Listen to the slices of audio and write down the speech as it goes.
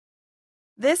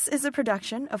This is a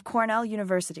production of Cornell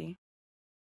University.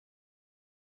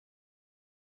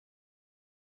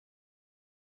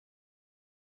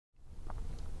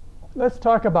 Let's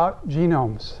talk about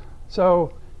genomes.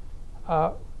 So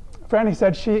Franny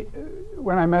said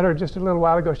when I met her just a little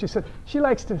while ago, she said she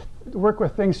likes to work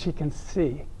with things she can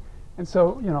see. And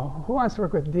so, who wants to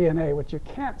work with DNA, which you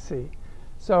can't see?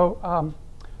 So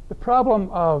the problem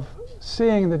of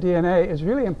seeing the DNA is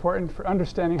really important for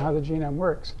understanding how the genome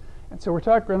works. And so we're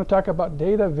going to talk about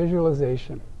data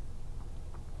visualization.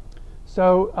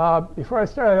 So before I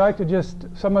start, I'd like to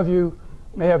some of you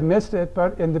may have missed it,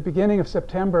 but in the beginning of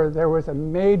September, there was a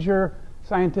major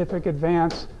scientific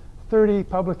advance. 30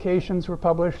 publications were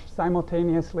published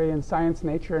simultaneously in Science,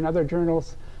 Nature, and other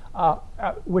journals,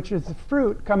 which is the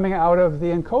fruit coming out of the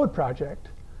ENCODE project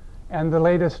and the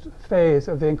latest phase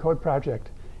of the ENCODE project.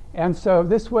 And so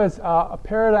this was a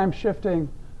paradigm-shifting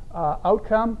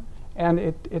outcome, and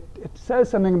it says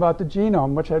something about the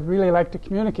genome, which I'd really like to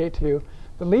communicate to you.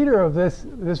 The leader of this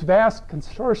vast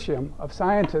consortium of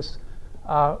scientists,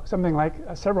 something like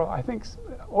I think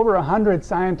over 100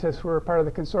 scientists were part of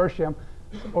the consortium,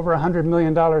 over $100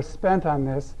 million spent on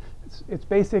this. It's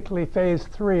basically phase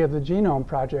 3 of the genome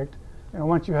project.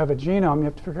 Once you have a genome, you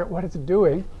have to figure out what it's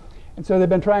doing. And so they've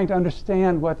been trying to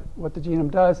understand what the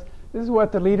genome does. This is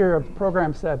what the leader of the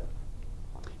program said.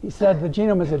 He said the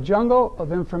genome is a jungle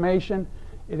of information.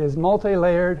 It is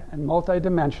multi-layered and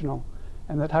multi-dimensional,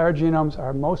 and that higher genomes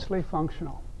are mostly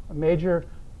functional. A major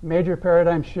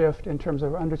paradigm shift in terms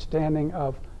of understanding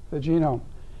of the genome.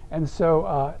 And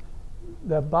so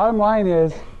the bottom line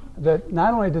is that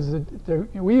not only does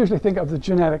we usually think of the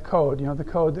genetic code, the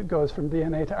code that goes from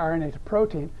DNA to RNA to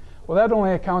protein. Well, that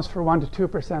only accounts for 1% to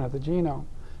 2% of the genome.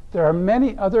 There are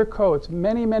many other codes,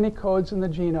 many codes in the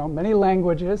genome, many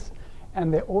languages,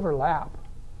 and they overlap.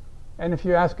 And if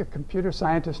you ask a computer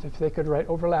scientist if they could write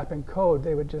overlapping code,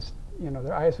 they would just,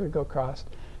 their eyes would go crossed.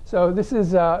 So this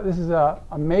is an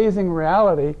amazing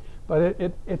reality, but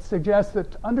it suggests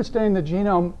that understanding the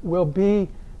genome will be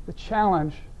the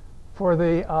challenge for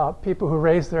the people who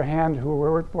raised their hand who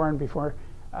were born before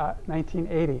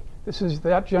 1980. This is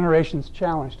that generation's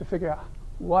challenge, to figure out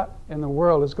what in the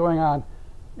world is going on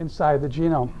inside the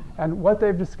genome. And what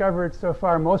they've discovered so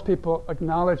far, most people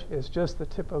acknowledge, is just the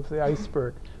tip of the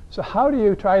iceberg. So how do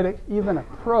you try to even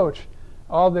approach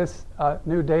all this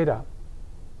new data?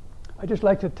 I'd just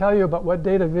like to tell you about what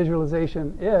data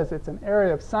visualization is. It's an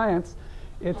area of science.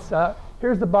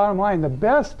 Here's the bottom line. The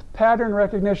best pattern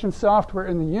recognition software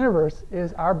in the universe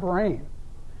is our brain.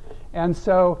 And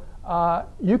so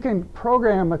you can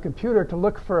program a computer to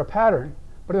look for a pattern,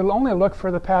 but it'll only look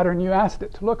for the pattern you asked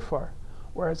it to look for.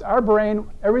 Whereas our brain,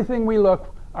 everything we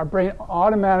our brain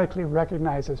automatically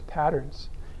recognizes patterns.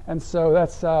 And so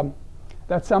that's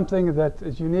something that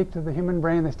is unique to the human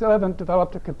brain. They still haven't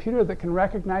developed a computer that can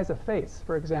recognize a face,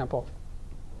 for example.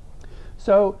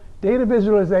 So data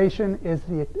visualization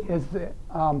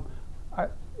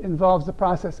involves the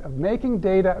process of making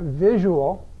data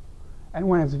visual. And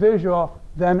when it's visual,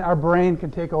 then our brain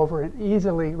can take over and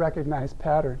easily recognize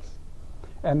patterns.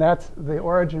 And that's the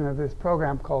origin of this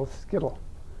program called Skittle.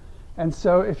 And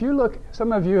so if you look,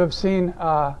 some of you have seen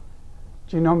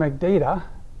genomic data,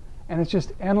 and it's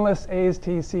just endless A's,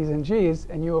 T's, C's, and G's,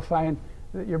 and you will find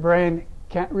that your brain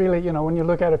can't really, when you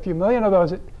look at a few million of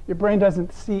those, your brain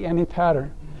doesn't see any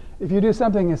pattern. If you do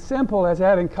something as simple as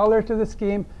adding color to the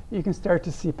scheme, you can start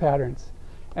to see patterns.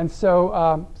 And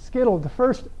so Skittle, the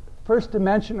first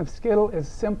dimension of Skittle is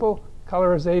simple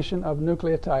colorization of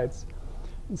nucleotides.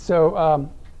 And so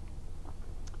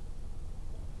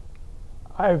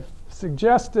I've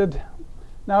suggested,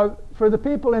 now for the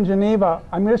people in Geneva,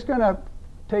 I'm just going to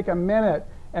take a minute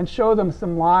and show them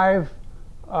some live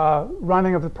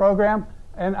running of the program.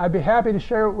 And I'd be happy to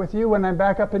share it with you when I'm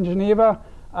back up in Geneva,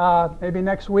 maybe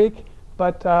next week.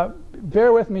 But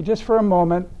bear with me just for a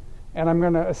moment, and I'm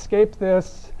going to escape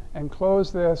this and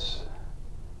close this.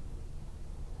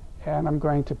 And I'm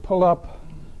going to pull up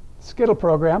the Skittle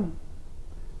program.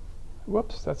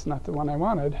 Whoops, that's not the one I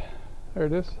wanted. There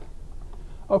it is.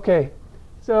 OK,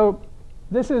 so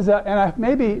this is,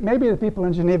 maybe the people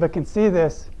in Geneva can see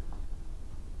this.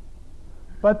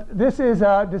 But this is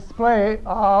a display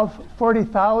of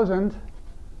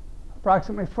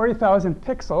approximately 40,000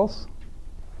 pixels.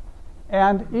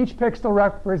 And each pixel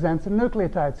represents a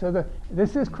nucleotide. So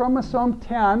this is chromosome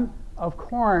 10 of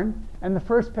corn, and the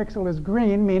first pixel is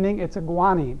green, meaning it's a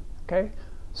guanine. Okay?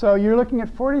 So you're looking at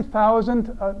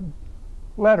 40,000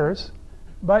 letters,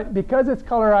 but because it's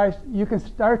colorized, you can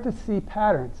start to see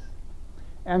patterns.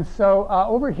 And so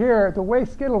over here, the way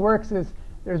Skittle works is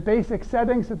there's basic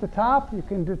settings at the top. You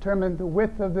can determine the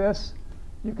width of this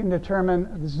You can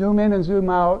determine zoom in and zoom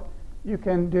out. You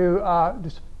can do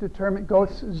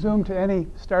zoom to any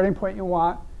starting point you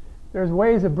want. There's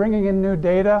ways of bringing in new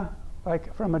data,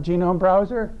 like from a genome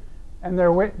browser. And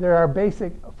there are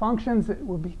basic functions that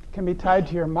can be tied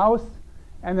to your mouse.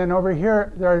 And then over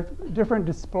here, there are different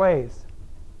displays.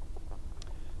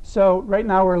 So right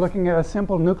now, we're looking at a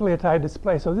simple nucleotide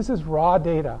display. So this is raw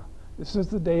data. This is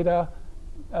the data.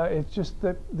 It's just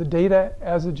the data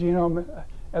as a genome,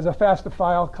 as a FASTA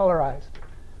file, colorized.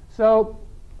 So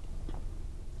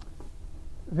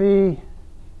let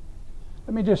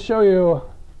me just show you.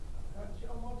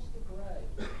 What's the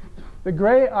gray? The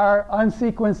gray are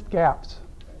unsequenced gaps.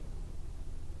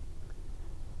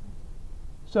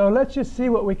 So let's just see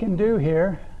what we can do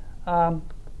here.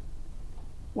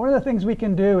 One of the things we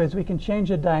can do is we can change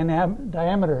the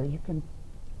diameter. You can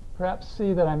perhaps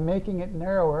see that I'm making it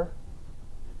narrower.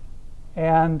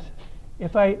 And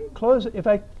if I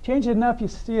change it enough, you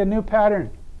see a new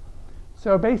pattern.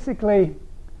 So basically,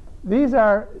 these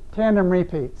are tandem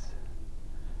repeats.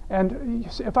 And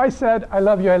if I said, I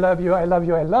love you, I love you, I love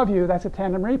you, I love you, that's a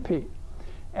tandem repeat.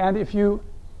 And if you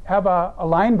have a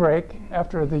line break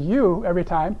after the U every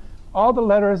time, all the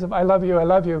letters of I love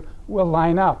you will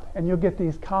line up. And you'll get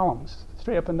these columns,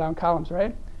 straight up and down columns,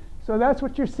 right? So that's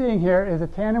what you're seeing here is a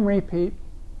tandem repeat.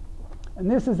 And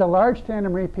this is a large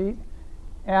tandem repeat.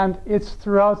 And it's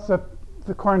throughout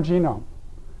the corn genome.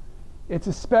 It's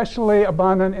especially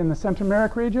abundant in the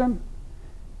centromeric region.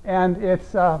 And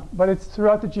but it's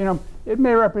throughout the genome. It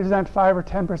may represent 5 or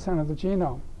 10% of the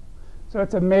genome. So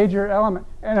it's a major element.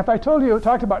 And if I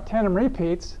talked about tandem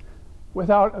repeats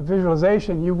without a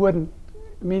visualization, you wouldn't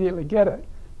immediately get it.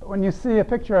 But when you see a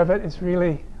picture of it, it's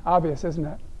really obvious, isn't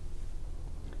it?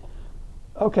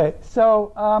 OK,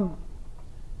 so I'm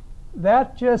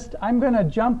going to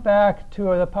jump back to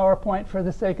the PowerPoint for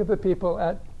the sake of the people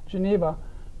at Geneva.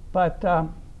 But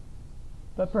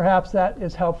perhaps that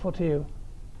is helpful to you.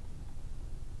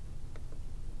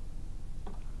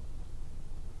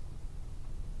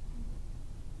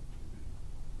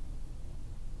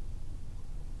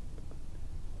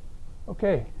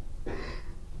 OK.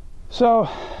 So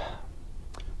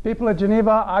people at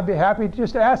Geneva, I'd be happy to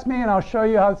just ask me, and I'll show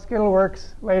you how Skittle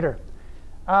works later.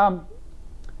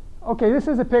 OK, this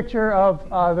is a picture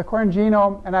of the corn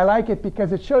genome. And I like it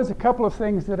because it shows a couple of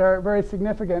things that are very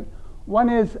significant. One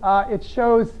is it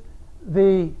shows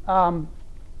the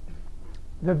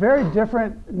very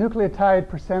different nucleotide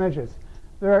percentages.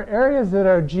 There are areas that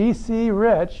are GC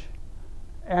rich,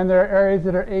 and there are areas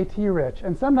that are AT rich.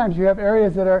 And sometimes you have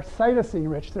areas that are cytosine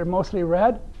rich. They're mostly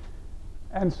red.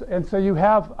 And so you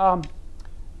have,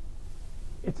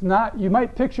 you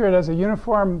might picture it as a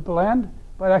uniform blend,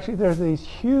 but actually there's these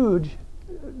huge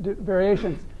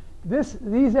variations.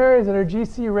 These areas that are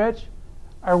GC rich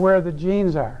are where the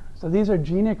genes are. So these are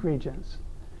genic regions.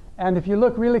 And if you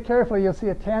look really carefully, you'll see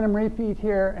a tandem repeat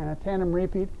here and a tandem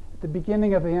repeat at the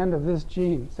beginning of the end of this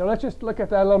gene. So let's just look at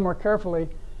that a little more carefully.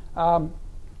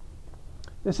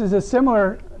 This is a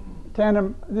similar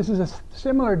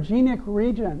genic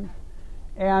region.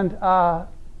 And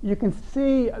you can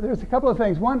see there's a couple of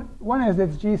things. One is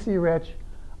it's GC rich.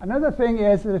 Another thing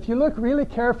is that if you look really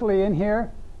carefully in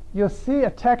here, you'll see a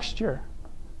texture,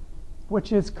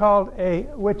 which is called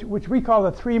which we call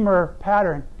the 3-mer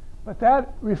pattern. But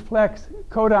that reflects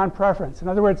codon preference. In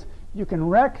other words, you can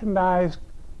recognize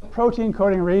protein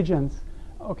coding regions.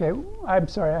 OK, I'm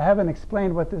sorry, I haven't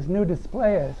explained what this new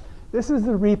display is. This is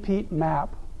the repeat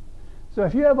map. So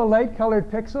if you have a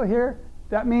light-colored pixel here,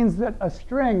 that means that a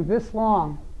string this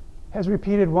long has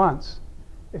repeated once.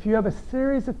 If you have a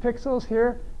series of pixels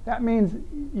here, that means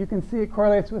you can see it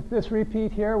correlates with this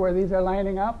repeat here, where these are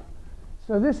lining up.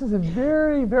 So this is a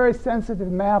very, very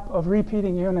sensitive map of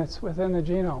repeating units within the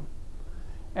genome.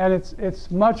 And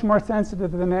it's much more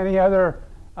sensitive than any other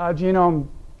genome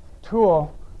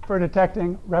tool for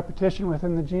detecting repetition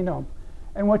within the genome.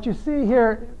 And what you see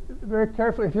here very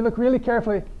carefully, if you look really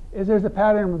carefully, is there's a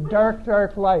pattern of dark,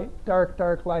 dark, light, dark,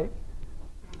 dark, light.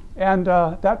 And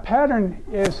that pattern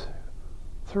is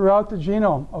throughout the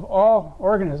genome of all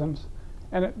organisms.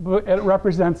 And it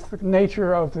represents the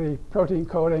nature of the protein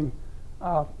coding,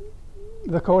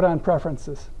 the codon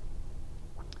preferences.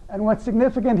 And what's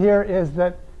significant here is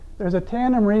that there's a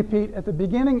tandem repeat at the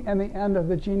beginning and the end of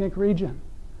the genic region.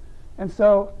 And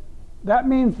so that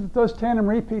means that those tandem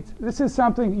repeats, this is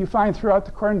something you find throughout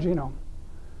the corn genome.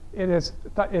 It is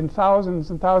in thousands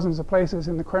and thousands of places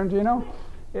in the corn genome.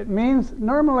 It means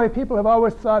normally people have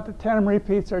always thought that tandem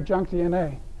repeats are junk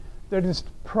DNA. They're just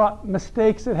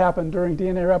mistakes that happen during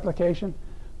DNA replication.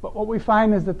 But what we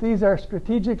find is that these are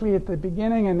strategically at the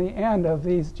beginning and the end of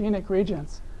these genic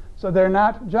regions. So they're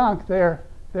not junk. They're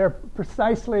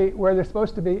precisely where they're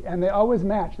supposed to be, and they always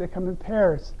match. They come in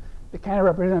pairs. They kind of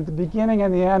represent the beginning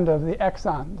and the end of the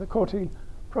exon, the protein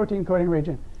coding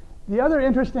region. The other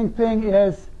interesting thing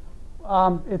is,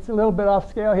 it's a little bit off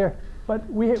scale here, but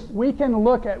we can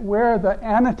look at where the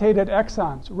annotated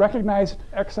exons, recognized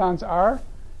exons are,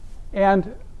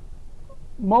 and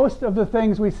most of the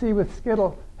things we see with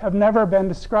Skittle have never been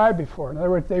described before. In other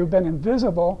words, they've been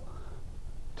invisible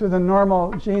to the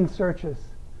normal gene searches.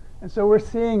 And so we're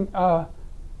seeing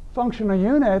functional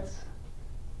units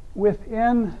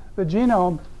within the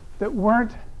genome that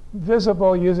weren't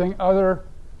visible using other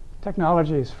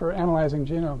technologies for analyzing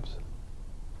genomes.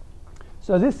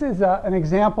 So this is an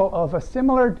example of a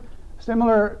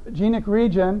similar genic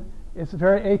region. It's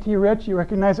very AT-rich. You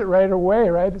recognize it right away,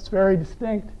 right? It's very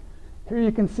distinct. Here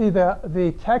you can see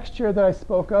the texture that I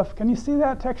spoke of. Can you see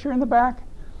that texture in the back?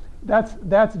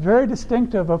 That's very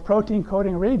distinctive of protein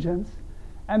coding regions.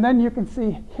 And then you can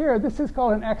see here, this is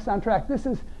called an exon tract.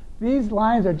 These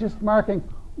lines are just marking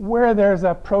where there's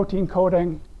a protein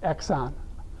coding exon.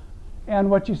 And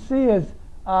what you see is,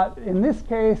 in this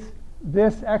case,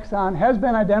 this exon has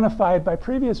been identified by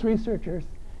previous researchers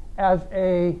as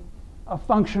a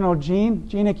functional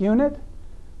genic unit.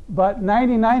 But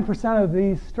 99% of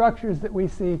these structures that we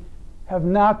see have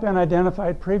not been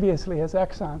identified previously as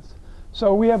exons.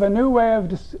 So we have a new way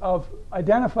of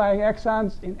identifying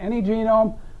exons in any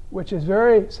genome, which is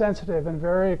very sensitive and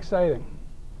very exciting.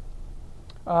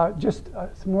 Just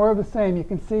some more of the same. You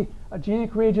can see a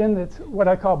genic region that's what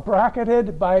I call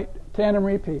bracketed by tandem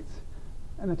repeats.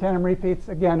 And the tandem repeats,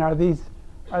 again, are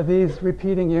these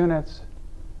repeating units.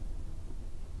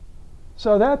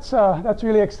 So that's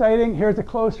really exciting. Here's a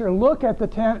closer look at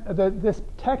this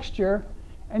texture.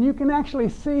 And you can actually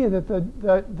see that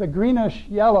the greenish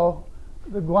yellow,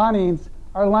 the guanines,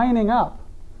 are lining up,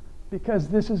 because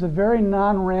this is a very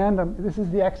non-random. This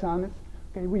is the exon.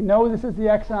 Okay, we know this is the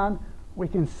exon. We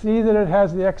can see that it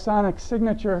has the exonic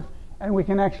signature, and we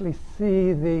can actually see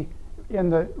in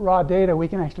the raw data, we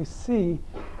can actually see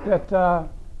that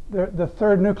the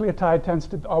third nucleotide tends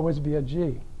to always be a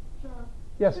G. John,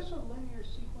 yes? is this a linear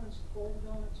sequence folded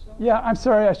on itself? Yeah, I'm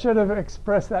sorry, I should have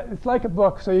expressed that. It's like a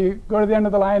book, so you go to the end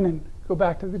of the line and go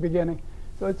back to the beginning.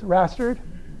 So it's rastered.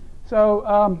 So,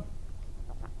 John,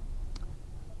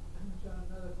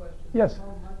 another question. yes? How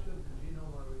much of the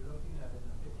genome are we looking at in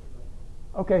the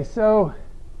picture? Okay, so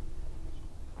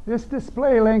this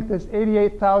display length is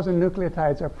 88,000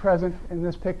 nucleotides are present in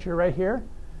this picture right here,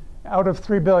 out of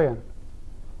 3 billion.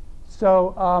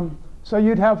 So, so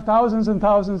you'd have thousands and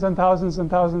thousands and thousands and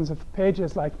thousands of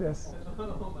pages like this.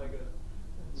 Oh my goodness.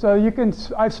 So you can,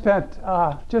 I've spent,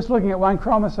 just looking at one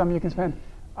chromosome, you can spend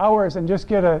hours and just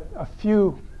get a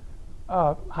few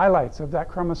highlights of that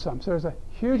chromosome. So there's a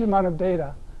huge amount of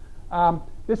data.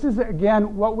 This is,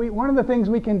 again, one of the things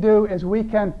we can do is we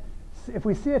can, if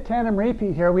we see a tandem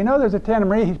repeat here, we know there's a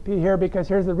tandem repeat here because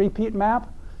here's the repeat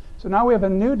map. So now we have a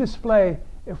new display.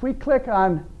 If we click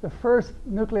on the first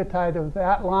nucleotide of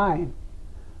that line,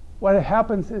 what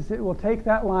happens is it will take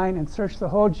that line and search the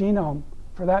whole genome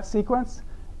for that sequence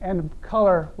and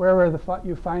color wherever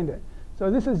you find it.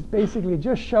 So this is basically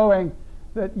just showing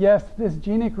that, yes, this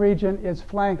genic region is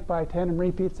flanked by tandem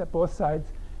repeats at both sides.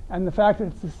 And the fact that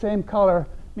it's the same color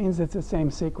means it's the same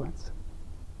sequence.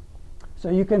 So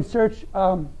you can search.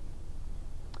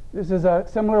 This is a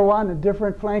similar one, a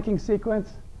different flanking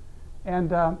sequence. And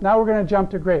now we're going to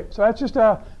jump to grape. So that's just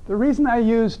the reason I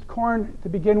used corn to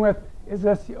begin with is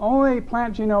that's the only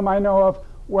plant genome I know of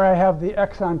where I have the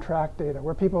exon tract data,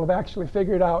 where people have actually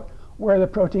figured out where the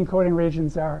protein coding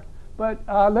regions are. But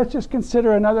let's just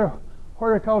consider another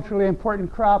horticulturally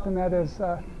important crop, and that is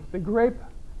the grape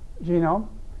genome.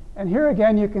 And here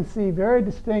again, you can see very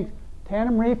distinct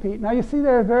tandem repeat. Now you see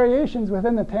there are variations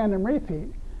within the tandem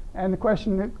repeat. And the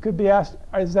question that could be asked,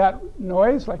 is that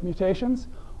noise, like mutations,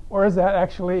 or is that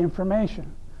actually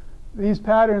information? These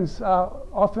patterns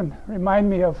often remind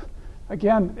me of,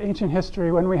 again, ancient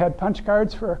history when we had punch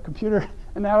cards for computer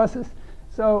analysis.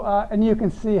 So, and you can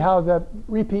see how the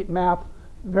repeat map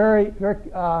very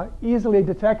easily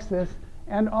detects this,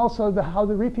 and also how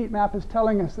the repeat map is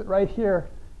telling us that right here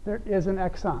there is an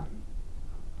exon.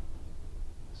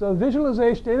 So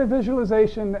visualization, data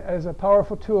visualization is a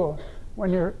powerful tool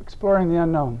when you're exploring the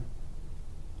unknown.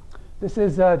 This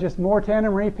is just more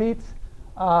tandem repeats.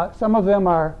 Some of them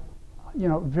are,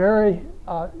 very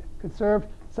conserved.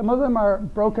 Some of them are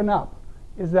broken up.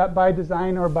 Is that by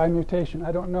design or by mutation?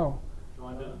 I don't know.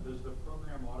 John, does the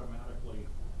program automatically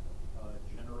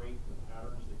generate the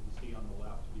patterns that you see on the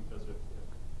left? Because if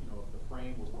the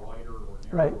frame was wider or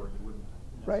narrower, right. you wouldn't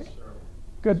Right. necessarily.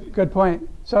 Good point.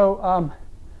 So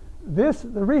the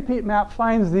repeat map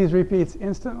finds these repeats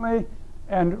instantly,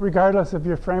 and regardless of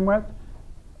your frame width.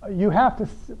 You have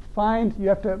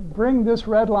to bring this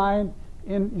red line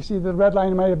in. You see the red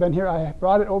line might have been here. I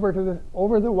brought it over to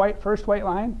over the first white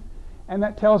line, and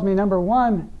that tells me, number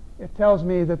one, it tells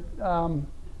me that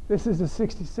this is a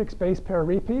 66 base pair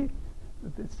repeat.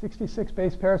 It's 66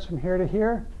 base pairs from here to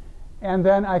here, and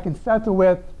then I can set the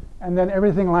width, and then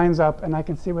everything lines up, and I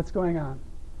can see what's going on.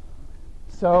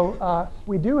 So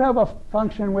we do have a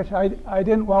function which I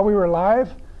didn't while we were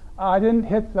live. I didn't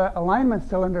hit the alignment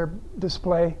cylinder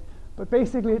display, but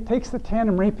basically it takes the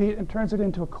tandem repeat and turns it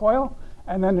into a coil,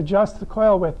 and then adjusts the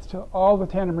coil width till all the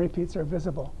tandem repeats are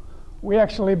visible. We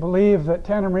actually believe that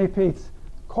tandem repeats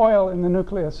coil in the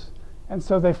nucleus, and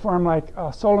so they form like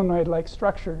solenoid-like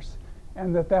structures,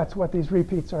 and that's what these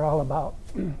repeats are all about.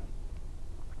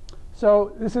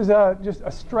 So this is just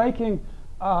a striking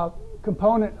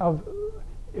component of,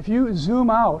 if you zoom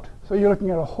out, so you're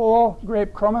looking at a whole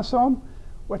grape chromosome,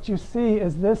 what you see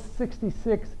is this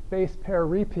 66 base pair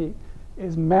repeat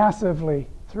is massively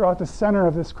throughout the center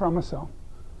of this chromosome,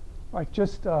 like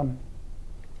just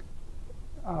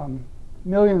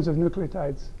millions of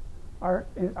nucleotides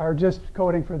are just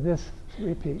coding for this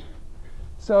repeat.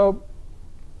 So,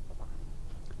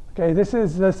 okay, this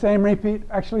is the same repeat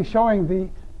actually showing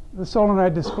the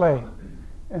solenoid display.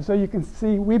 And so you can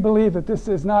see, we believe that this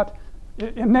is not,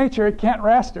 in nature, it can't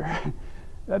raster.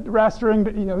 That rastering,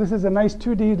 this is a nice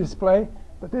 2D display,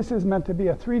 but this is meant to be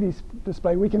a 3D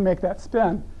display. We can make that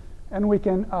spin, and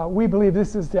we believe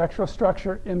this is the actual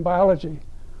structure in biology.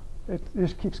 It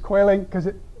just keeps coiling because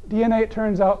DNA, it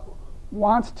turns out,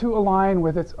 wants to align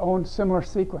with its own similar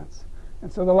sequence.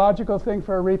 And so the logical thing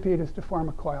for a repeat is to form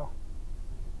a coil.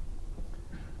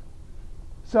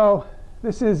 So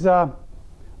this is,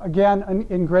 again,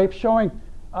 in grape showing,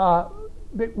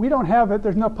 we don't have it.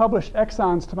 There's no published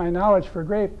exons to my knowledge for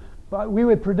grape, but we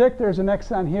would predict there's an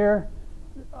exon here,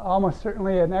 almost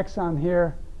certainly an exon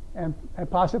here, and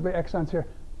possibly exons here.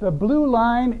 The blue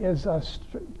line is a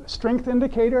strength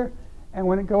indicator, and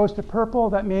when it goes to purple,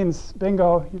 that means,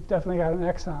 bingo, you've definitely got an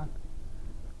exon.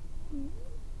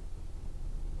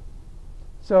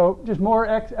 So just more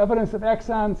evidence of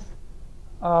exons,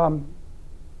 a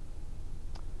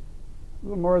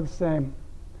little more of the same.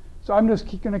 So I'm just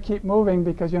going to keep moving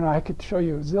because, I could show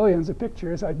you zillions of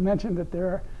pictures. I'd mentioned that there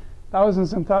are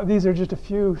thousands and these are just a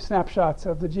few snapshots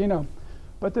of the genome.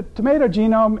 But the tomato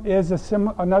genome is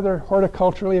another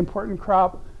horticulturally important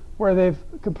crop where they've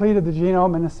completed the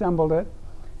genome and assembled it.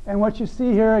 And what you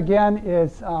see here again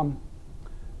is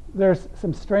there's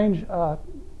some strange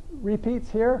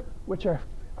repeats here, which are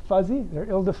fuzzy. They're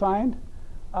ill-defined.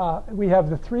 We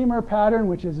have the 3-mer pattern,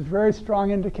 which is a very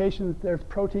strong indication that there's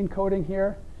protein coding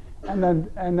here. And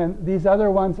then these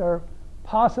other ones are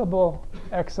possible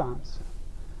exons.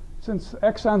 Since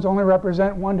exons only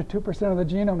represent 1% to 2% of the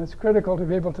genome, it's critical to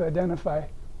be able to identify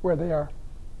where they are.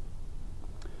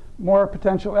 More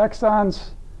potential exons,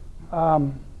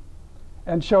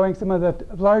 and showing some of the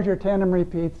larger tandem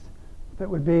repeats that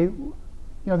would be,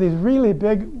 these really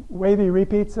big wavy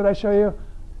repeats that I show you.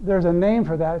 There's a name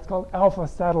for that. It's called alpha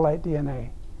satellite DNA.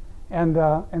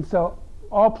 And so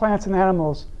all plants and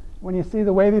animals, when you see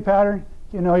the wavy pattern,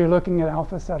 you're looking at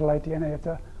alpha satellite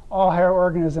DNA. All higher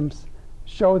organisms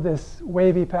show this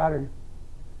wavy pattern.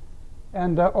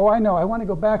 And I know, I want to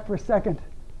go back for a second.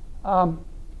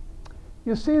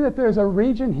 You see that there's a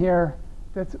region here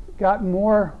that's got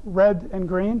more red and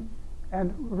green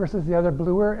versus the other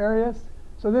bluer areas.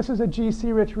 So this is a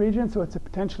GC-rich region, so it's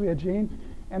potentially a gene.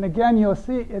 And again, you'll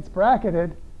see it's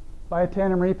bracketed by a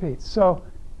tandem repeat. So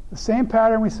the same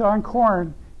pattern we saw in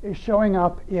corn is showing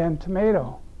up in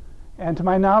tomato. And to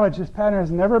my knowledge, this pattern has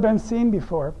never been seen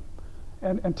before,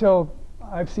 until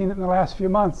I've seen it in the last few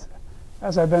months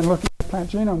as I've been looking at plant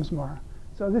genomes more.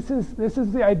 So this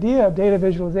is the idea of data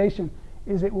visualization,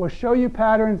 is it will show you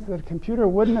patterns that a computer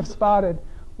wouldn't have spotted.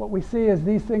 What we see is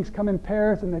these things come in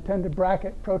pairs, and they tend to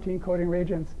bracket protein coding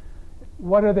regions.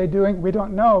 What are they doing? We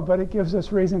don't know, but it gives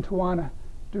us reason to want to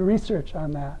do research on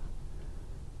that.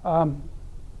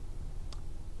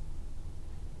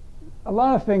 A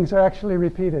lot of things are actually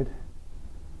repeated.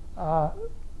 So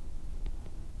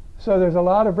there's a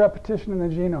lot of repetition in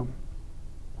the genome.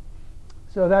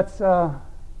 So that's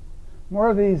more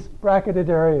of these bracketed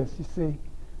areas, you see.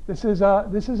 This is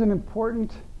an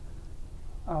important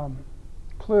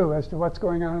clue as to what's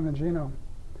going on in the genome.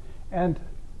 And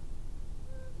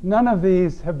none of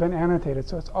these have been annotated.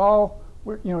 So it's all,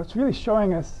 it's really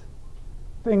showing us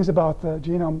things about the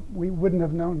genome we wouldn't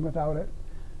have known without it.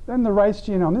 Then the rice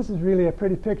genome. This is really a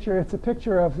pretty picture. It's a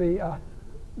picture of the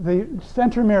the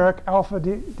centromeric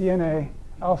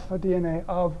DNA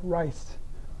of rice.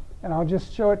 And I'll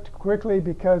just show it quickly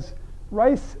because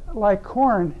rice, like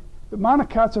corn, the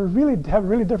monocots have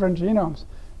really different genomes.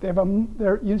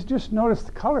 You just notice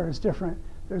the color is different.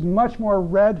 There's much more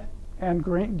red and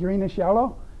greenish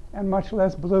yellow and much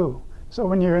less blue. So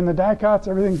when you're in the dicots,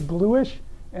 everything's bluish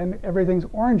and everything's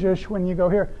orangish when you go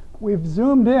here. We've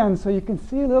zoomed in so you can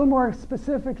see a little more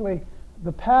specifically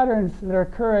the patterns that are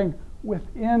occurring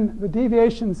within the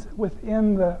deviations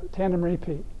within the tandem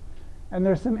repeat. And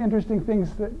there's some interesting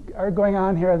things that are going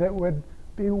on here that would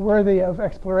be worthy of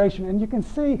exploration. And you can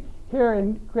see here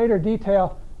in greater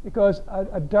detail, it goes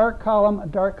a dark column, a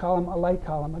dark column, a light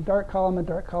column, a dark column, a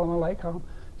dark column, a light column.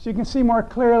 So you can see more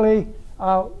clearly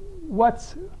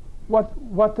what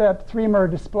that 3-mer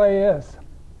display is,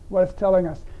 what it's telling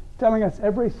us. It's telling us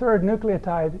every third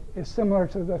nucleotide is similar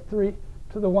to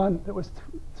the one that was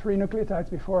 3 nucleotides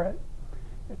before it.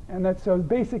 And that's so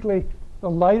basically the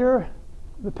lighter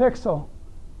the pixel,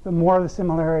 the more the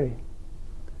similarity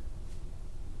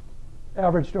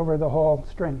averaged over the whole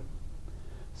string.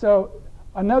 So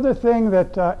another thing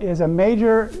that is a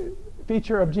major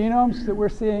feature of genomes that we're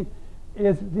seeing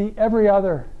is the every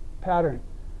other pattern.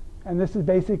 And this is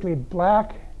basically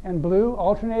black and blue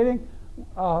alternating,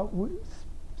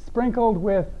 sprinkled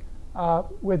with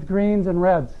greens and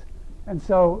reds. And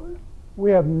so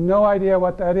we have no idea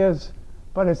what that is,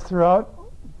 but it's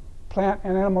throughout plant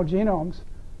and animal genomes.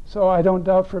 So I don't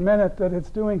doubt for a minute that it's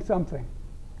doing something.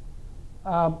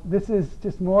 This is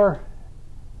just more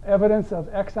evidence of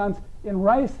exons. In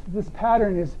rice, this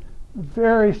pattern is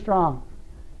very strong.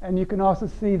 And you can also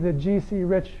see the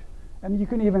GC-rich, and you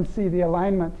can even see the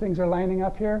alignment. Things are lining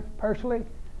up here partially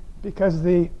because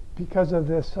of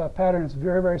this pattern is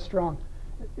very, very strong.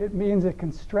 It means it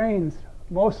constrains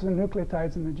most of the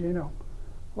nucleotides in the genome.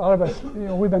 A lot of us,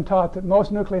 we've been taught that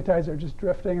most nucleotides are just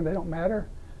drifting and they don't matter.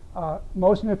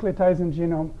 Most nucleotides in the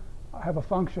genome have a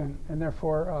function and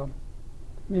therefore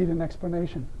need an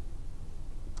explanation.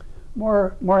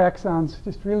 More exons,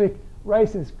 just really,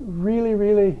 rice is really,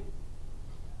 really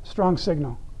strong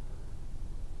signal.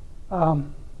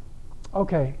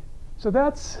 Okay, so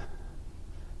that's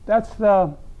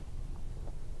the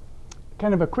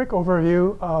kind of a quick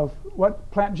overview of what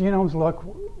plant genomes look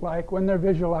like when they're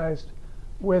visualized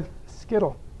with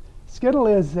Skittle. Skittle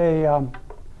is a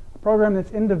program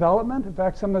that's in development. In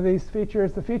fact, some of these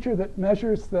features, the feature that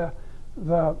measures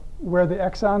where the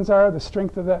exons are, the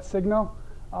strength of that signal,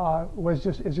 is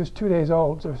just 2 days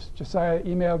old. So Josiah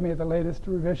emailed me the latest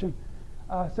revision.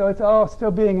 So it's all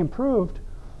still being improved.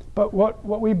 But what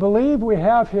we believe we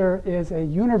have here is a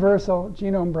universal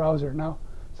genome browser. Now,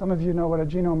 some of you know what a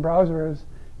genome browser is.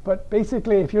 But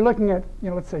basically, if you're looking at,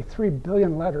 let's say 3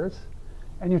 billion letters,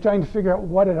 and you're trying to figure out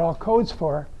what it all codes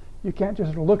for, you can't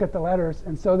just look at the letters.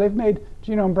 And so they've made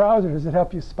genome browsers that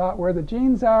help you spot where the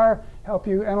genes are, help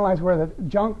you analyze where the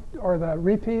junk or the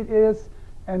repeat is,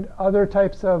 and other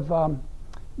types of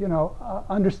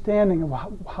understanding of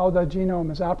how the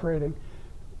genome is operating.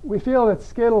 We feel that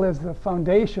Skittle is the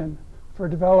foundation for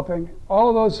developing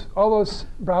all those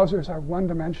browsers are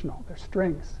one-dimensional. They're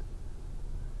strings.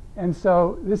 And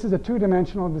so this is a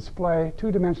two-dimensional display,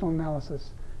 two-dimensional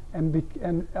analysis. And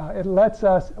it lets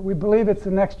us, we believe it's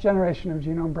the next generation of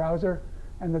genome browser,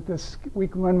 and that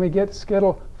when we get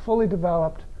Skittle fully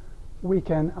developed, we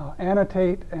can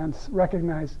annotate and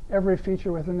recognize every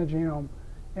feature within the genome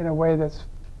in a way that's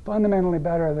fundamentally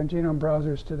better than genome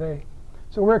browsers today.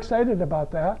 So we're excited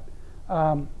about that.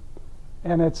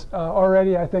 And it's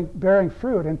already, I think, bearing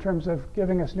fruit in terms of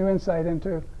giving us new insight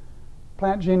into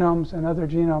plant genomes and other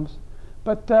genomes.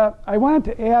 But I wanted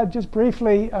to add just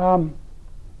briefly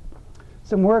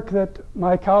some work that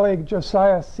my colleague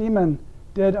Josiah Seaman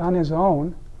did on his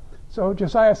own. So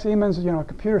Josiah Seaman's, a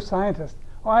computer scientist.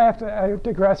 Oh, I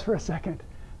digress for a second.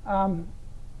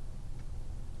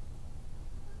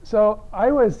 So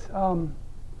I was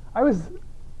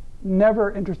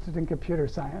never interested in computer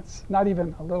science, not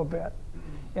even a little bit.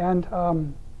 And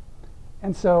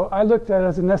so I looked at it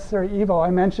as a necessary evil.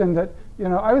 I mentioned that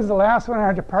I was the last one in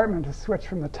our department to switch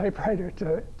from the typewriter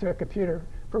to a computer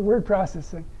for word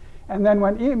processing. And then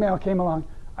when email came along,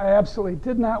 I absolutely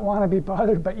did not want to be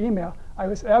bothered by email. I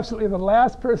was absolutely the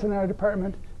last person in our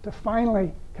department to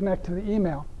finally connect to the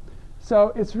email.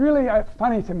 So it's really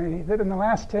funny to me that in the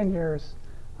last 10 years,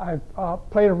 I've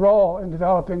played a role in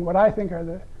developing what I think are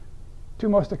the two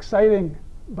most exciting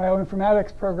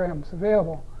bioinformatics programs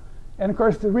available. And of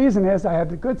course, the reason is I had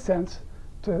the good sense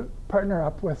to partner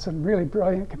up with some really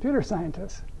brilliant computer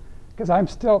scientists, because I'm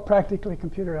still practically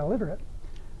computer illiterate.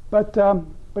 But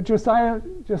Josiah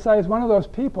is one of those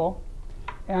people,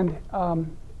 and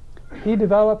he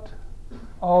developed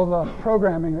all the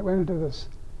programming that went into this.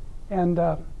 And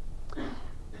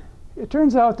it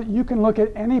turns out that you can look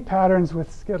at any patterns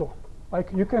with Skittle. Like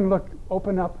you can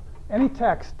open up any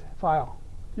text file.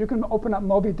 You can open up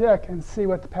Moby Dick and see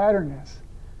what the pattern is.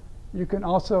 You can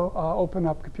also open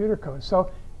up computer code.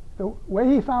 So the way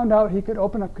he found out he could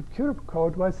open up computer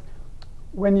code was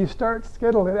when you start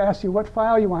Skittle, it asks you what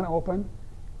file you want to open.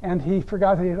 And he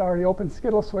forgot that he had already opened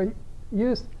Skittle, so he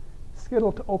used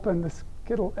Skittle to open the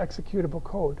Skittle executable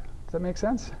code. Does that make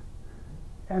sense?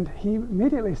 And he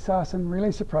immediately saw some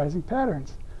really surprising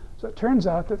patterns. So it turns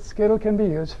out that Skittle can be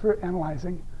used for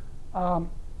analyzing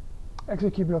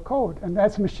executable code. And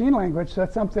that's machine language, so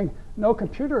that's something almost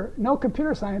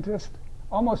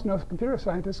no computer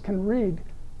scientist can read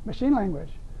machine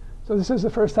language. So this is the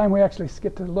first time we actually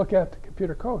get to look at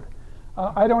computer code.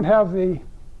 I don't have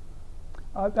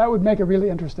that would make a really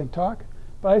interesting talk,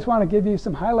 but I just want to give you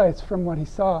some highlights from what he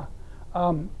saw.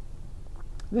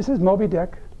 This is Moby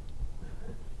Dick.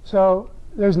 So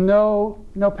there's no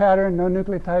pattern, no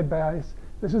nucleotide bias.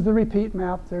 This is the repeat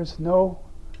map. There's no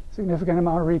significant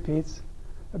amount of repeats.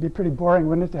 That'd be pretty boring,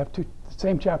 wouldn't it, to have the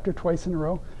same chapter twice in a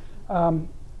row?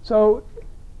 So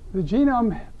the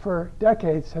genome for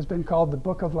decades has been called the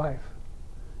Book of Life.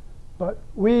 But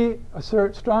we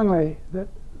assert strongly that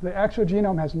the actual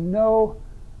genome has no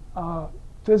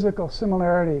physical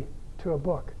similarity to a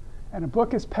book. And a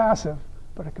book is passive,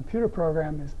 but a computer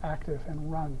program is active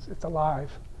and runs. It's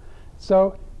alive.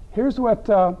 So here's what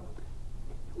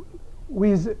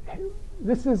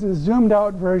this is a zoomed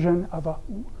out version of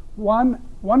one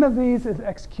of these is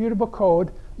executable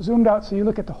code, zoomed out so you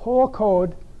look at the whole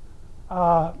code,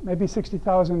 maybe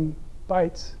 60,000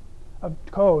 bytes of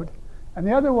code. And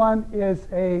the other one is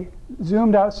a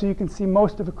zoomed out so you can see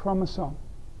most of a chromosome.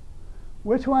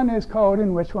 Which one is code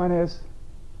and which one is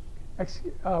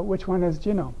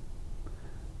genome?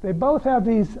 They both have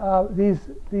these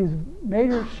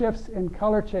major shifts in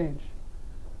color change.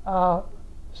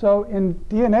 So in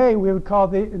DNA, we would call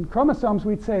in chromosomes,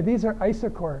 we'd say these are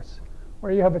isochores,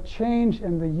 where you have a change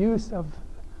in the use of,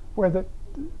 where the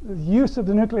use of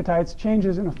the nucleotides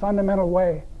changes in a fundamental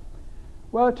way.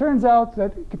 Well, it turns out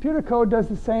that computer code does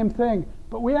the same thing,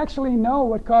 but we actually know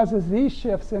what causes these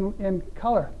shifts in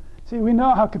color. See, we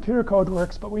know how computer code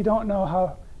works, but we don't know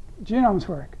how genomes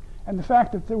work. And the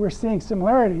fact that we're seeing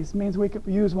similarities means we could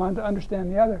use one to understand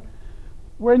the other.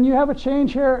 When you have a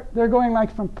change here, they're going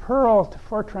like from Perl to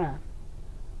Fortran.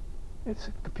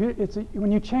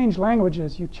 When you change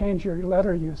languages, you change your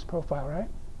letter use profile, right?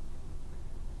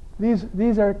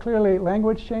 These are clearly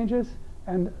language changes,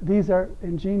 and these are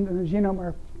in the genome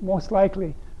are most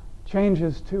likely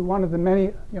changes to one of the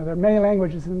many, there are many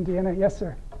languages in DNA. Yes,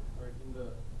 sir? Right, in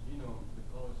the genome, the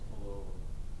colors follow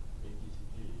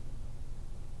ATCG.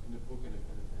 In the book and the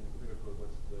computer code,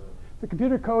 what's the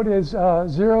computer code is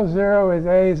 0, 0 is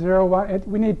A, 0, 1.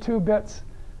 We need 2 bits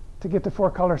to get the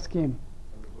 4-color scheme.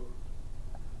 and the book?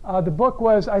 The book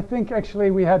was, I think, actually,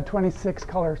 we had 26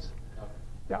 colors. Okay.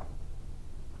 Yeah.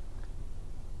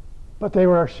 But they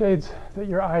were shades that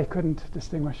your eye couldn't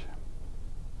distinguish.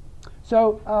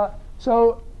 So,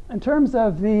 in terms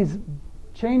of these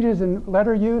changes in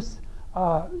letter use,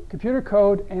 computer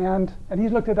code, and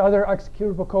he's looked at other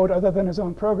executable code other than his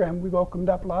own program. We've opened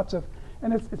up lots of,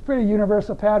 and it's pretty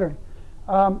universal pattern.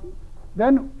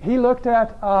 Then he looked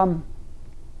at,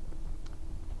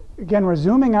 again, we're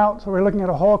zooming out, so we're looking at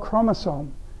a whole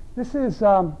chromosome. This is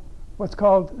what's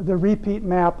called the repeat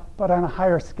map, but on a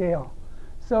higher scale.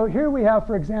 So here we have,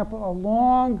 for example, a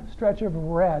long stretch of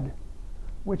red,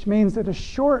 which means that a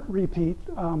short repeat,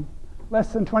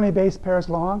 less than 20 base pairs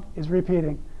long, is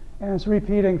repeating. And it's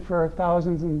repeating for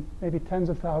thousands and maybe tens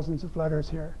of thousands of letters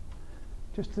here.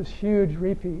 Just this huge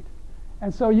repeat.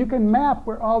 And so you can map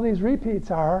where all these repeats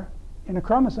are in a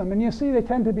chromosome. And you see they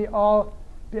tend to be all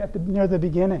near the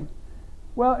beginning.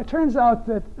 Well, it turns out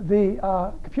that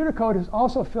the computer code is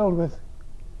also filled with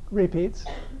repeats.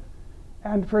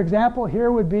 And for example,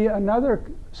 here would be another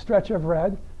stretch of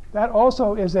red. That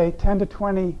also is a 10 to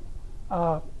 20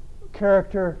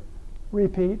 character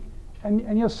repeat.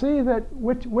 And you'll see that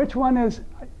which one is,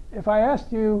 if I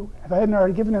asked you, if I hadn't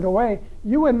already given it away,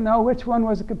 you wouldn't know which one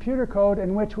was a computer code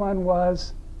and which one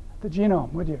was the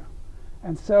genome, would you?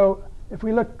 And so if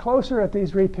we look closer at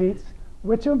these repeats,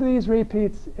 which of these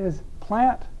repeats is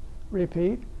plant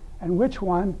repeat and which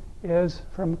one is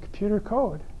from computer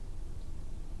code?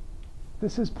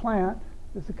 This is plant,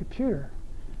 this is computer.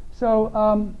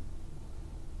 So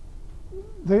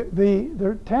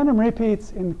the tandem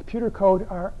repeats in computer code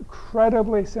are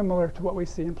incredibly similar to what we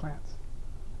see in plants.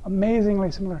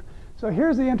 Amazingly similar. So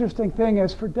here's the interesting thing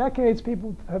is for decades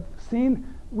people have seen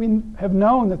we have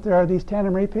known that there are these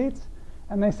tandem repeats,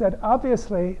 and they said,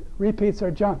 obviously, repeats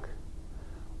are junk.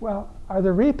 Well, are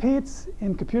the repeats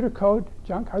in computer code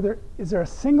junk? Is there a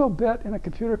single bit in a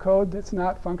computer code that's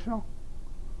not functional?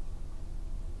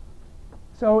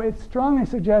 So it strongly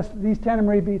suggests that these tandem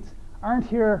repeats aren't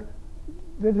here,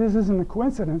 that this isn't a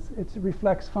coincidence. It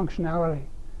reflects functionality.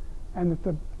 And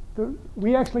that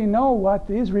we actually know what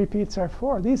these repeats are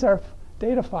for. These are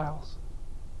data files.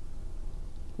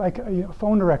 Like a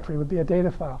phone directory would be a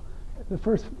data file.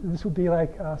 This would be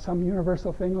like some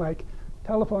universal thing like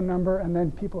telephone number, and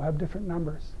then people have different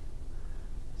numbers.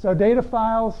 So data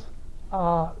files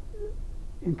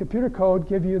in computer code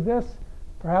give you this.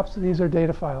 Perhaps these are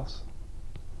data files.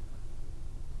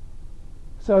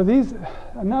 So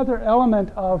another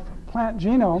element of plant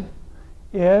genome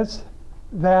is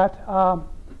that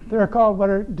they're called what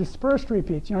are dispersed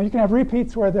repeats. You can have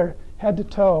repeats where they're head to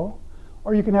toe,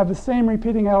 or you can have the same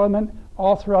repeating element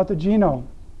all throughout the genome.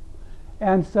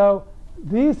 And so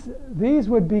these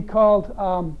would be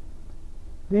called,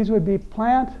 these would be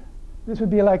plant, this would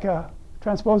be like a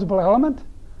transposable element,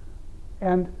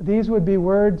 and these would be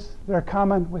words that are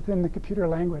common within the computer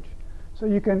language. So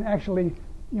you can actually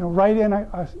write in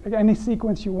any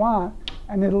sequence you want,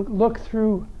 and it'll look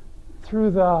through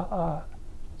the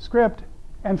script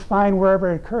and find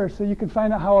wherever it occurs. So you can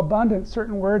find out how abundant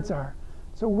certain words are.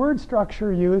 So word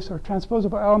structure use or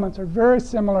transposable elements are very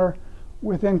similar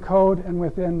within code and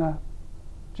within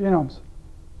genomes.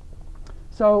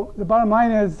 So the bottom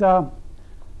line is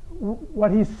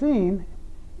what he's seen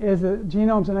is that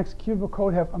genomes and executable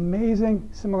code have amazing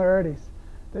similarities.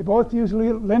 They both use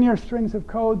linear strings of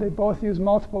code. They both use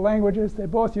multiple languages. They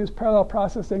both use parallel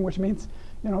processing, which means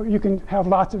you can have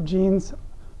lots of genes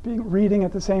reading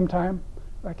at the same time,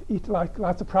 like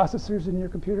lots of processors in your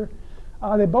computer.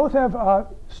 They both have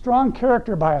strong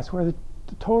character bias, where the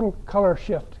total color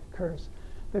shift occurs.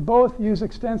 They both use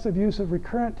extensive use of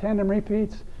recurrent tandem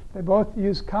repeats. They both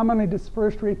use commonly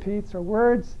dispersed repeats or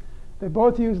words. They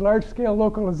both use large-scale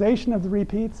localization of the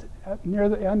repeats near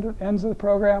the ends of the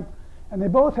program. And they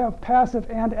both have passive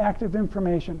and active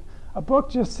information. A book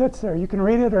just sits there. You can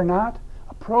read it or not.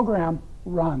 A program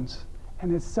runs.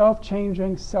 And it's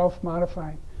self-changing,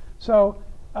 self-modifying. So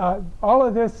all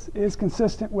of this is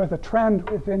consistent with a trend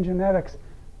within genetics.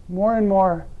 More and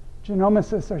more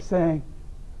genomicists are saying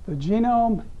the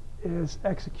genome is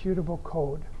executable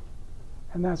code.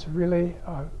 And that's really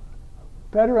a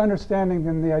better understanding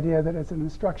than the idea that it's an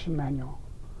instruction manual.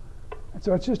 And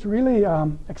so it's just really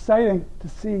exciting to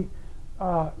see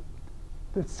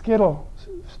that Skittle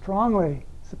strongly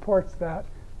supports that.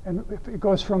 And it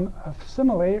goes from a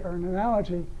simile or an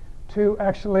analogy to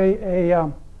actually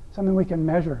something we can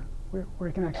measure, where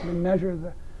we can actually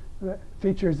measure the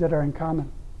features that are in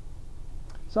common.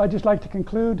 So I'd just like to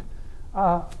conclude.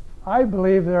 I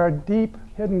believe there's deep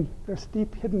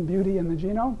hidden beauty in the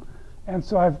genome. And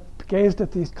so I've gazed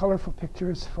at these colorful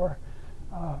pictures for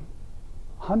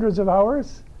hundreds of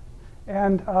hours.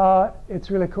 And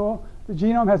it's really cool. The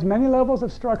genome has many levels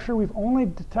of structure. We've only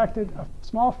detected a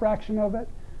small fraction of it.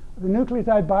 The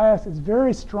nucleotide bias is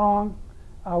very strong,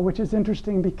 which is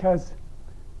interesting because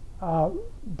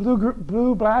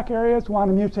blue-black areas want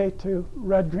to mutate to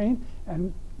red-green,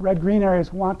 and red-green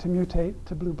areas want to mutate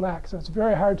to blue-black. So it's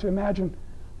very hard to imagine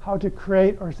how to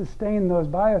create or sustain those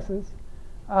biases.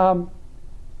 Tandem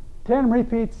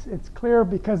repeats, it's clear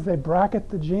because they bracket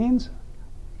the genes,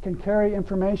 can carry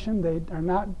information. They are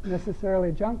not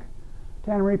necessarily junk.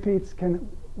 Tandem repeats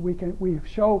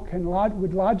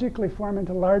would logically form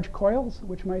into large coils,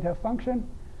 which might have function.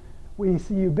 We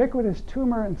see ubiquitous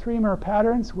 2-mer and 3-mer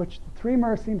patterns, which the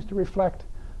 3-mer seems to reflect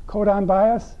codon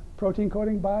bias, protein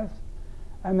coding bias.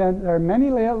 And then there are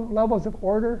many levels of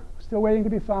order still waiting to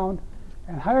be found.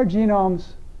 And higher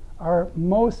genomes are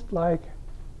most like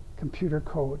computer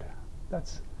code.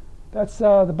 That's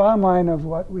the bottom line of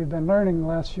what we've been learning in the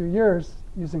last few years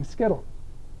using Skittle.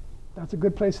 That's a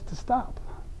good place to stop.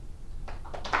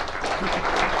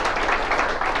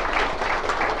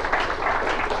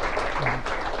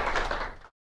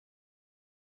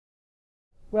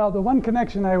 Well, the one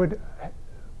connection I would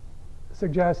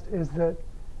suggest is that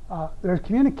there's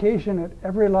communication at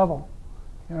every level,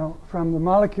 from the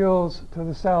molecules to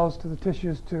the cells to the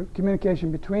tissues to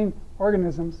communication between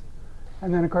organisms.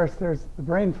 And then, of course, there's the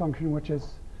brain function, which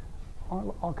is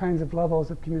all kinds of levels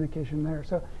of communication there.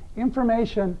 So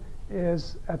information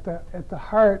is at the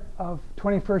heart of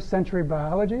 21st century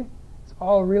biology. It's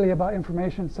all really about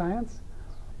information science.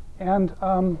 And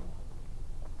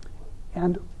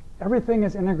everything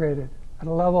is integrated at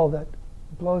a level that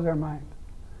blows our mind.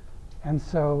 And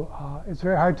so it's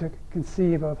very hard to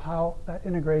conceive of how that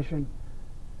integration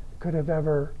could have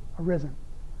ever arisen.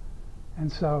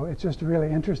 And so it's just a really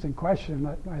interesting question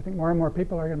that I think more and more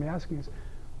people are going to be asking us.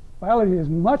 Biology is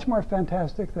much more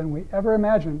fantastic than we ever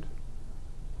imagined.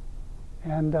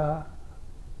 And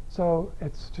so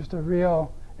it's just a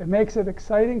real, it makes it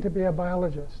exciting to be a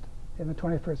biologist in the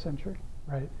 21st century.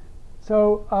 Right.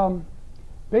 So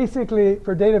basically,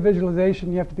 for data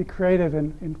visualization, you have to be creative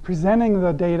in presenting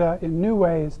the data in new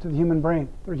ways to the human brain.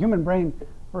 The human brain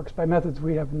works by methods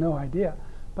we have no idea.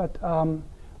 But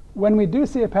when we do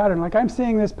see a pattern, like I'm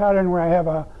seeing this pattern where I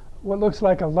have what looks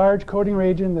like a large coding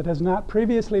region that has not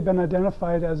previously been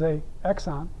identified as a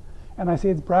exon, and I see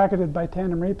it's bracketed by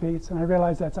tandem repeats, and I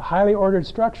realize that's a highly ordered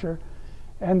structure.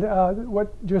 And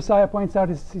what Josiah points out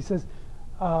is, he says,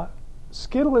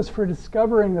 Skittle is for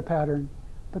discovering the pattern,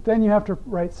 but then you have to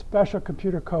write special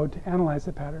computer code to analyze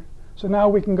the pattern. So now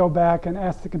we can go back and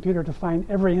ask the computer to find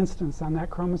every instance on that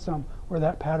chromosome where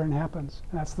that pattern happens.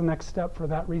 And that's the next step for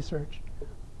that research.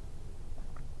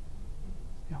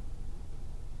 Yeah.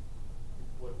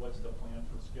 What's the plan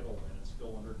for Skittle? And it's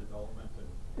still under development,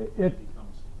 and it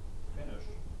becomes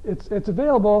finished. It's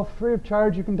available free of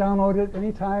charge. You can download it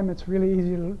anytime. It's really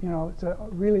easy to, it's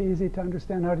really easy to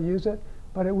understand how to use it.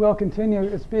 But it will continue.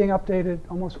 It's being updated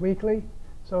almost weekly.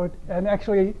 So and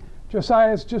actually, Josiah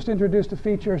has just introduced a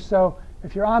feature. So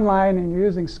if you're online and you're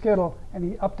using Skittle and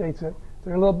he updates it,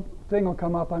 their little thing will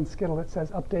come up on Skittle that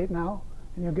says "Update Now,"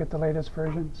 and you'll get the latest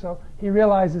version. So he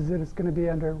realizes that it's going to be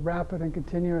under rapid and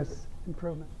continuous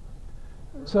improvement.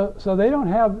 So they don't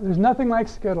have. There's nothing like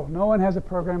Skittle. No one has a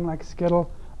program like Skittle.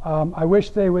 I wish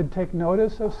they would take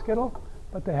notice of Skittle,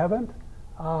 but they haven't.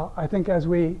 I think as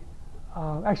we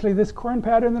actually, this corn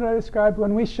pattern that I described,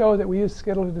 when we show that we use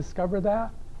Skittle to discover that,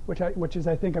 which is,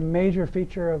 I think, a major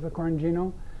feature of the corn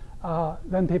genome,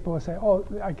 then people will say, oh,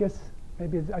 I guess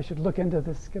maybe I should look into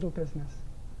this Skittle business.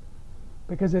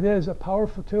 Because it is a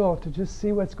powerful tool to just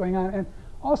see what's going on. And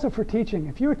also for teaching.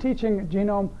 If you were teaching a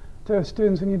genome to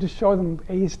students and you just show them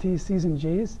A's, T's, C's, and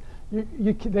G's,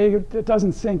 it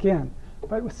doesn't sink in.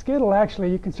 But with Skittle,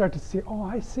 actually, you can start to see, oh,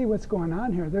 I see what's going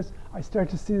on here. I start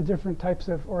to see the different types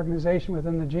of organization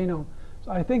within the genome.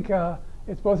 So I think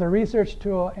it's both a research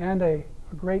tool and a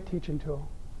great teaching tool.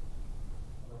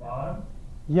 The bottom?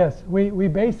 Yes, we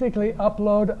basically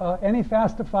upload any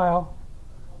FASTA file,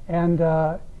 and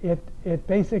it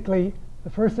basically, the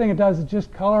first thing it does is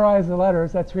just colorize the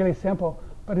letters. That's really simple.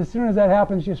 But as soon as that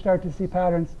happens, you start to see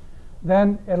patterns.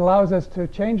 Then it allows us to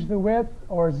change the width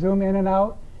or zoom in and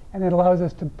out. And it allows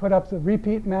us to put up the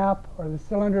repeat map or the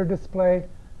cylinder display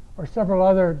or several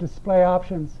other display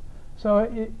options.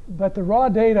 But the raw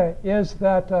data is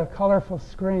that colorful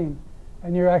screen.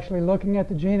 And you're actually looking at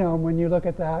the genome when you look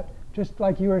at that, just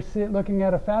like you were looking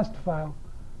at a FASTA file.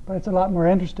 But it's a lot more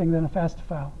interesting than a FASTA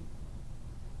file.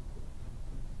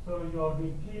 So your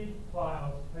repeat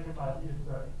files pretty much is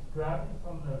extracted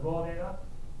from the raw data?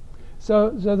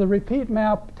 So the repeat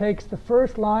map takes the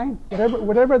first line,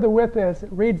 whatever the width is,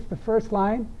 it reads the first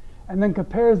line, and then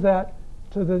compares that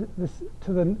to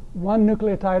the one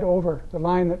nucleotide over, the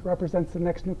line that represents the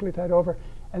next nucleotide over,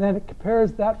 and then it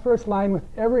compares that first line with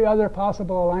every other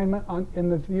possible alignment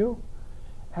in the view,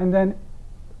 and then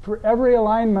for every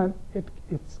alignment, it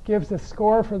gives a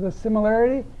score for the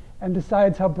similarity and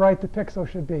decides how bright the pixel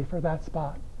should be for that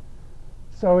spot.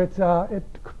 So it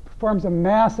performs a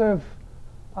massive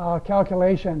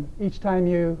calculation each time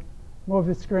you move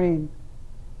the screen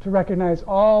to recognize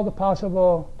all the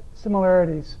possible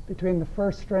similarities between the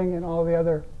first string and all the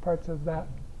other parts of that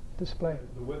display.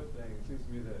 The width thing, it seems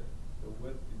to me that the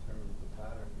width determines the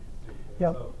pattern you see.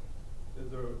 Yep. So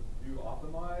do you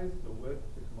optimize the width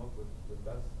to come up with the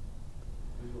best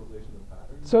visualization of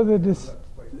patterns? So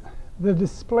the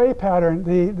display pattern,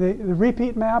 the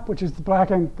repeat map, which is the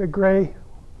black and the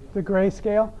gray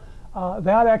scale,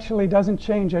 that actually doesn't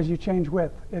change as you change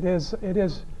width. It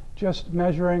is just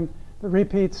measuring the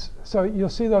repeats. So you'll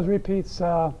see those repeats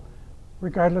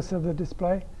regardless of the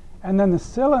display. And then the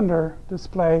cylinder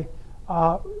display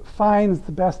finds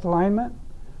the best alignment.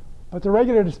 But the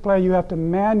regular display, you have to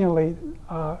manually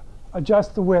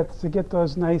adjust the width to get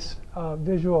those nice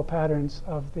visual patterns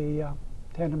of the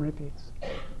tandem repeats.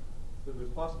 So there's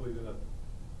possibly then a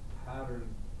pattern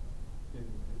in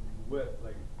width.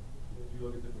 Like if you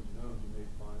look at different genomes, you may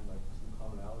find like some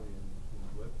commonality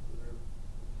in width. Is there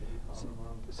any common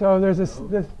among So there's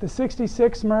the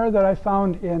 66 mer that I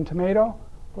found in tomato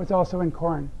was also in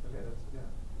corn. Okay,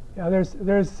 Yeah,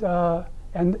 there's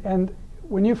and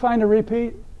when you find a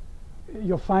repeat,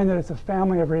 you'll find that it's a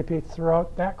family of repeats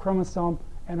throughout that chromosome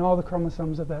and all the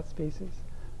chromosomes of that species.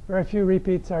 Very few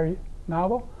repeats are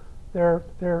novel. They're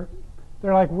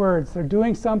like words. They're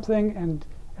doing something, and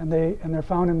and they're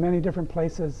found in many different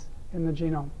places in the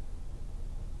genome.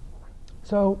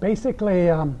 So basically,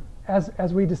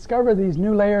 as we discover these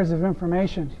new layers of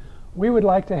information, we would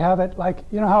like to have it like,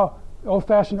 you know how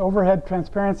old-fashioned overhead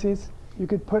transparencies, you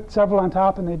could put several on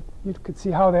top and you could see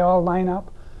how they all line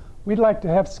up. We'd like to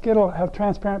have Skittle have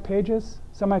transparent pages.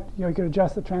 You could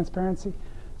adjust the transparency.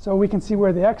 So we can see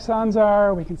where the exons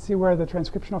are, we can see where the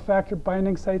transcriptional factor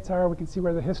binding sites are, we can see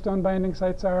where the histone binding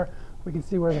sites are, we can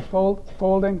see where the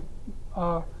folding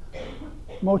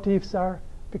motifs are,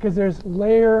 because there's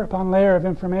layer upon layer of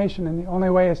information, and the only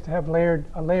way is to have a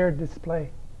layered display.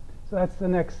 So that's the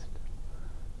next,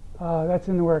 that's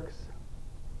in the works.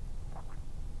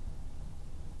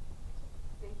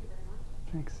 Thank you very much.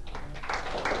 Thanks.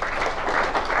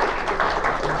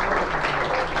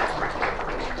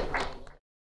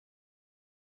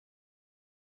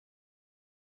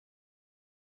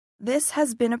 This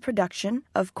has been a production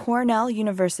of Cornell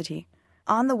University,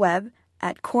 on the web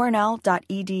at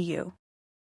cornell.edu.